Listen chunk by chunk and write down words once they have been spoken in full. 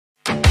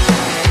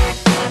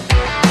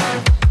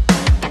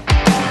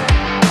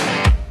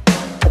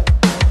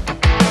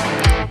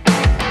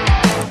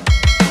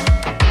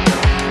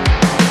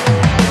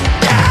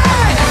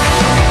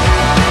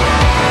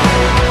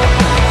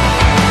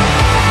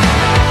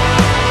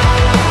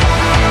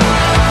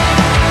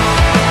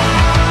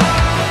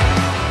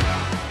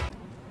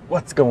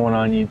What's going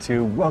on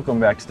YouTube? Welcome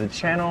back to the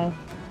channel.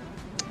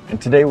 And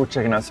today we're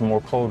checking out some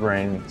more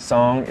Coldrain.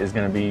 Song is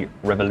gonna be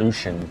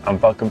Revolution. I'm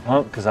fucking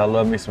pumped because I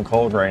love me some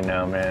Coldrain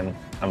now, man.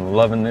 I'm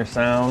loving their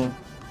sound.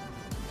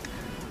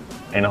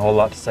 Ain't a whole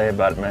lot to say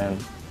about it, man.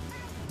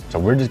 So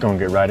we're just gonna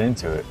get right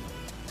into it.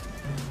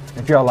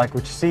 If y'all like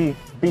what you see,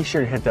 be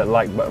sure to hit that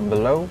like button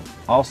below.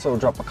 Also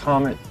drop a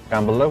comment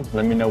down below.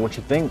 Let me know what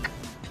you think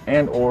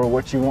and or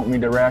what you want me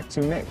to react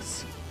to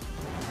next.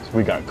 So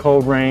we got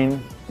Coldrain,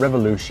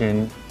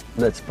 Revolution.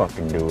 Let's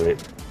fucking do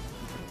it.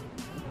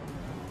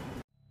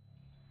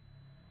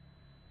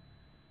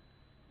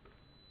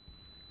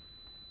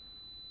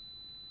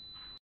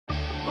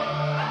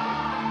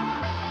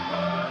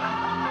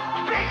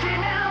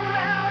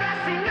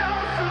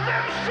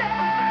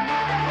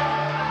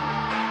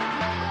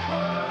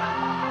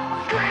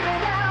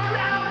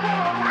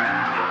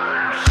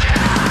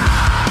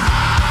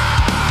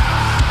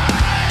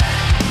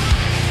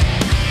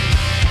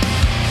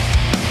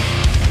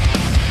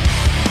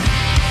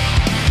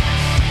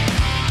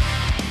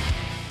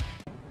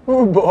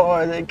 Oh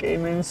boy, they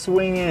came in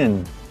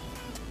swinging.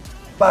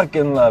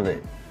 Fucking love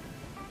it.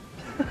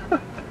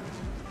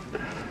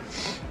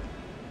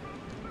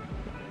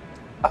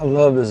 I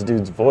love this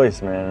dude's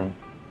voice, man.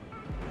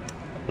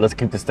 Let's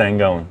keep this thing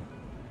going.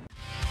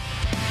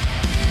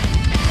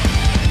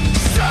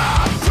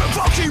 Stop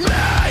provoking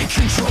me,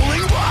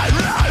 controlling what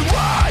I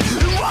want,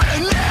 what I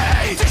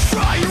need,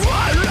 destroying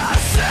what I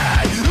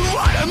say,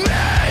 what I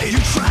mean. You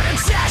try to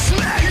test me,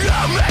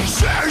 I'll make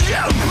sure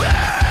you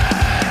pay.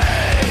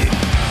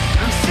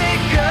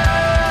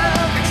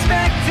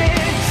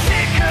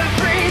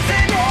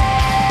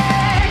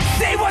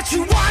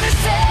 You wanna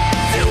say,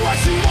 do what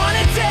you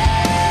wanna do.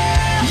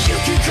 You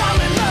can call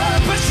it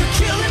love, but you're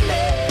killing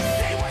me.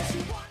 Say what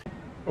you want.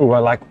 Ooh,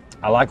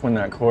 I like when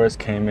that chorus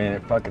came in.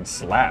 It fucking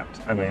slapped.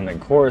 I mean, the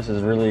chorus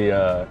is really,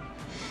 of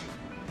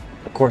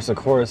course, the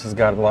chorus has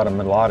got a lot of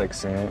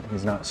melodics in it.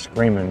 He's not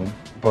screaming,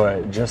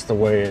 but just the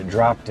way it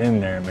dropped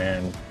in there,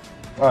 man,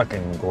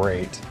 fucking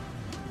great.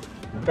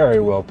 Very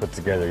well put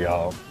together,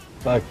 y'all.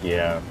 Fuck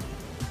yeah.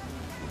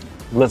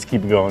 Let's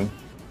keep going.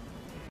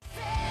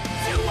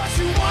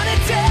 You wanna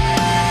do?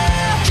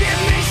 Give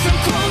me some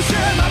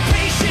closure, my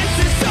patience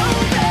is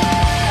over.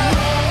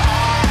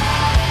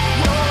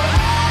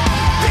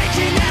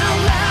 Thinking out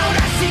loud,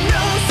 I see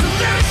no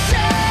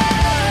solution.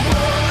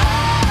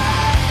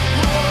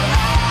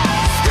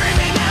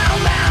 Screaming out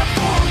loud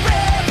for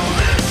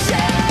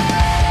revolution.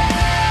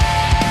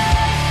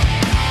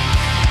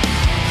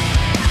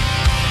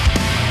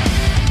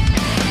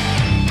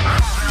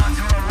 Holding on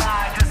to a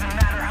lie, doesn't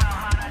matter how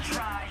hard I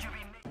try.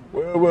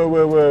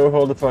 Whoa,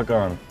 hold the fuck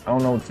on. I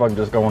don't know what the fuck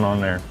just going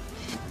on there.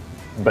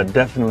 But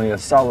definitely a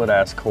solid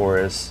ass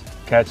chorus,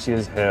 catchy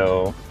as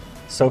hell.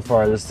 So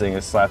far this thing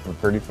is slapping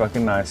pretty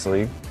fucking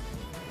nicely.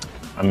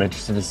 I'm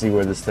interested to see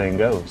where this thing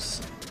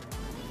goes.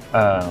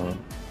 I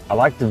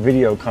like the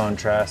video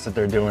contrast that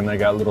they're doing. They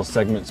got little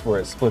segments where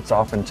it splits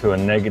off into a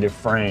negative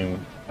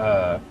frame.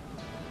 And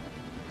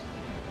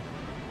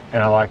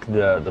I like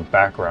the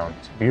background.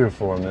 It's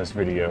beautiful in this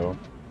video.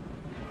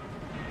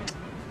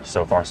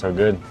 So far so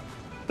good.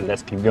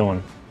 Let's keep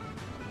going.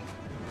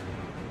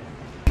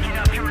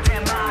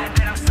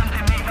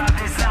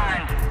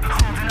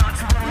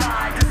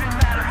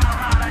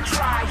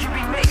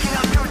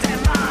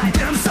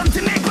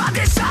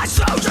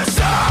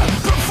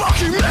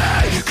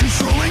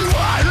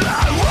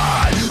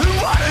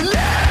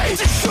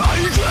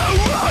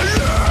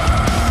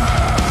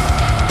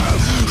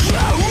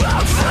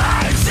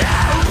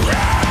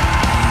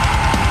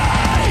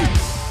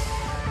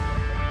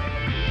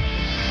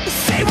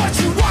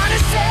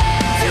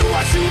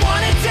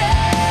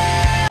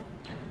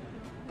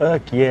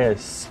 Fuck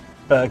yes,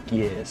 fuck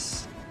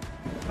yes.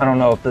 I don't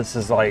know if this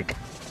is like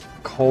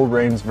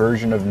Coldrain's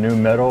version of nu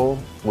metal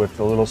with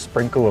a little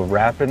sprinkle of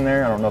rap in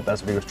there. I don't know if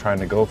that's what he was trying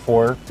to go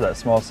for that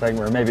small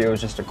segment, or maybe it was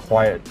just a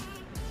quiet,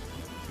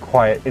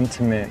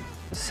 intimate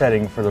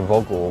setting for the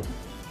vocal.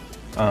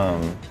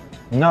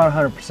 Not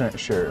 100%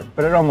 sure,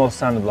 but it almost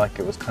sounded like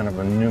it was kind of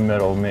a nu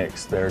metal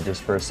mix there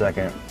just for a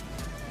second.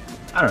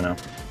 I don't know.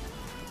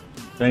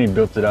 Then he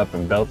built it up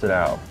and belted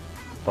out.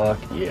 Fuck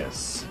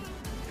yes.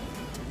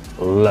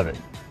 Love it.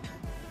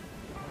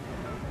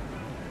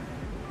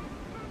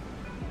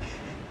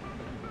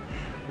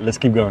 Let's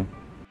keep going.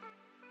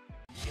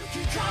 You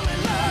can call it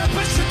love,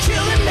 but you're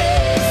killing me.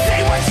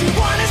 Say what you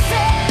wanna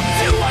say,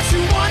 do what you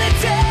wanna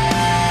do.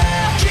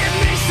 Give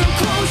me some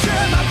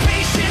closure, my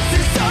patience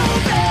is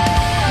over.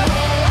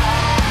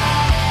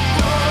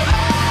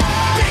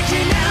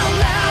 Thinking out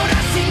loud,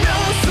 I see no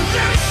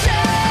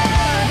solution.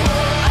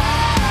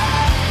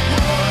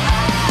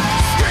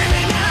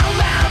 Screaming out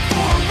loud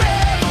for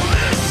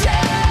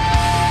revolution.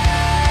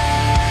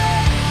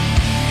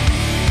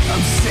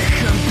 I'm sick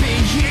of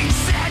being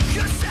sad,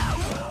 'cause I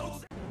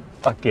won't.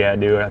 Fuck yeah,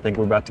 dude. I think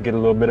we're about to get a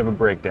little bit of a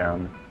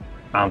breakdown.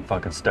 I'm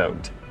fucking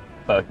stoked.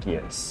 Fuck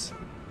yes.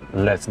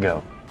 Let's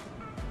go.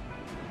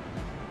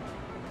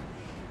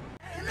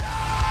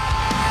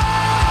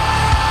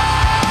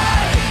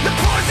 The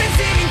poison's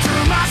eating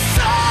through my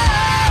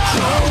soul.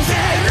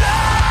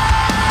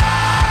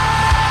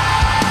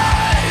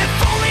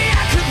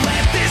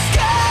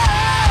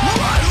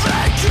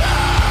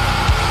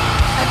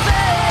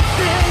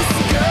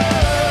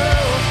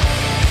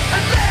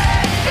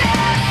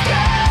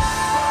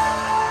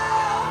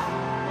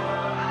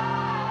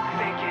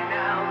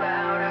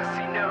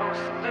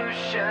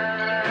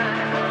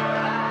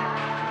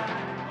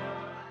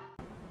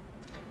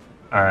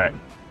 All right,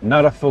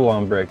 not a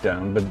full-on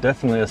breakdown, but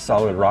definitely a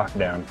solid rock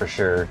down for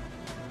sure.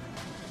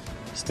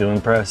 Still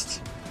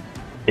impressed.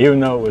 Even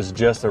though it was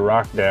just a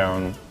rock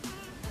down,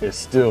 it's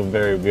still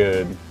very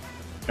good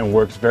and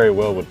works very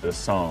well with this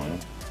song.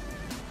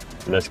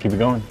 Let's keep it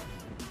going.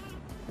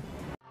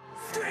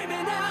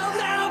 Screaming out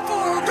loud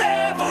for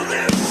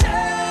revolution.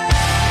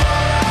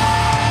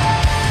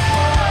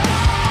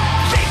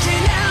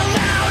 Thinking out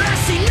loud, I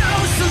see no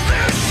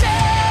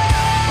solution.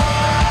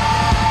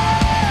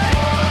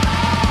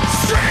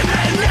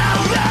 Screaming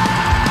out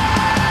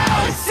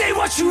loud. Say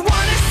what you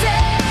wanna say,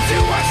 do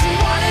what you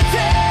wanna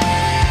do.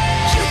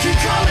 You can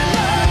call it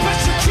love, but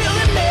you're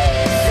killing me.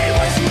 Say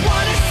what you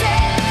wanna say,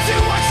 do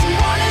what you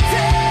wanna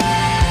do.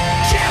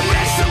 Can't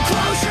make some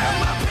closure,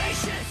 my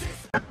patience is.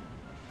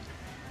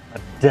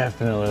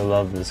 Definitely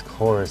love this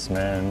chorus,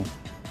 man.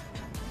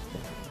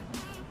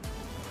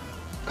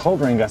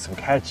 Coldrain got some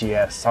catchy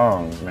ass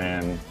songs,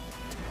 man.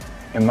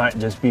 It might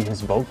just be his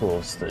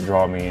vocals that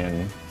draw me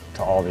in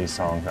to all these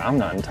songs. I'm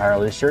not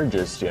entirely sure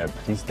just yet,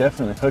 but he's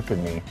definitely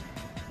hooking me.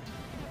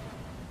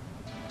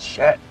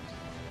 Shit.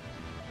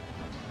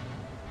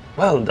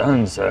 Well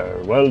done,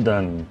 sir. Well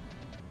done.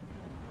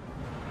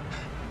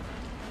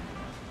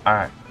 All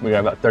right, we got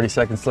about 30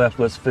 seconds left.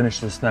 Let's finish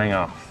this thing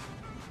off.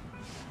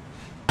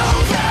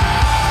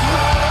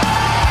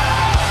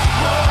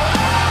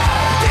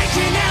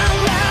 Thinking out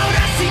loud,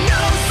 I see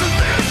no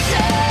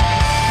solution.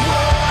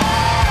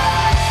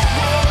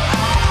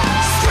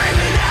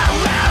 Screaming out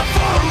loud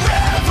for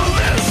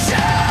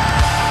revolution.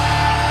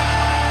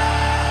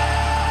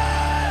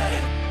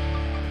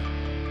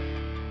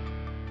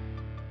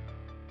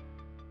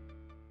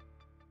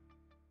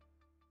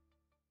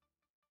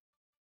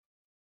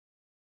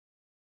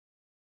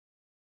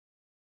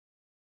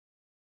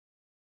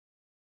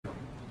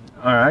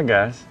 All right,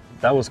 guys,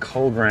 that was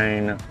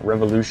Coldrain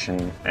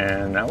Revolution,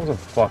 and that was a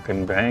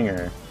fucking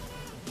banger.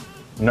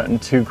 Nothing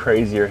too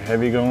crazy or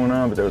heavy going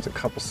on, but there was a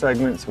couple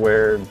segments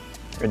where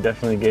it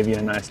definitely gave you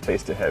a nice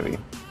taste of heavy.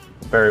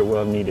 Very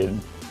well needed.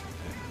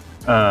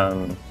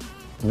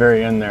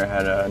 Very end there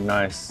had a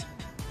nice,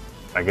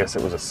 I guess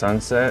it was a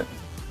sunset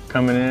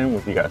coming in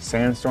with, you got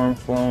sandstorm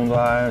flowing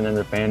by and then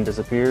the band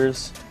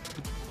disappears.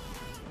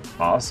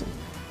 Awesome.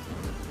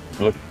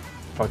 Looked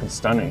fucking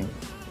stunning.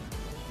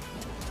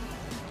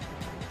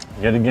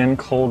 Yet again,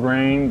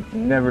 Coldrain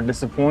never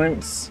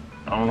disappoints.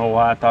 I don't know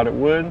why I thought it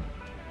would.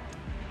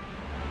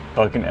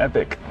 Fucking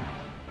epic.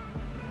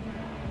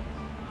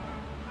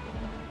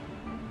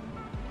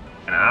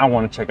 And I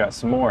want to check out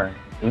some more.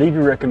 Leave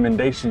your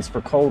recommendations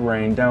for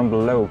Coldrain down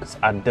below, because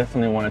I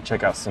definitely want to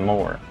check out some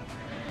more.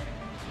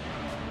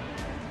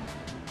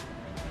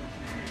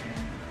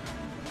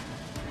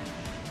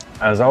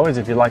 As always,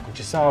 if you like what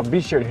you saw,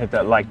 be sure to hit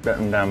that like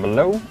button down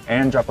below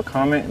and drop a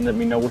comment and let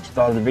me know what you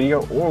thought of the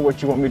video or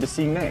what you want me to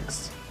see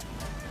next.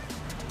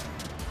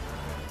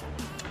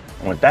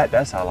 And with that,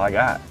 that's all I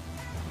got.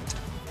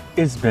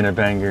 It's been a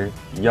banger.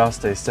 Y'all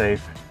stay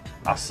safe.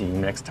 I'll see you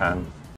next time.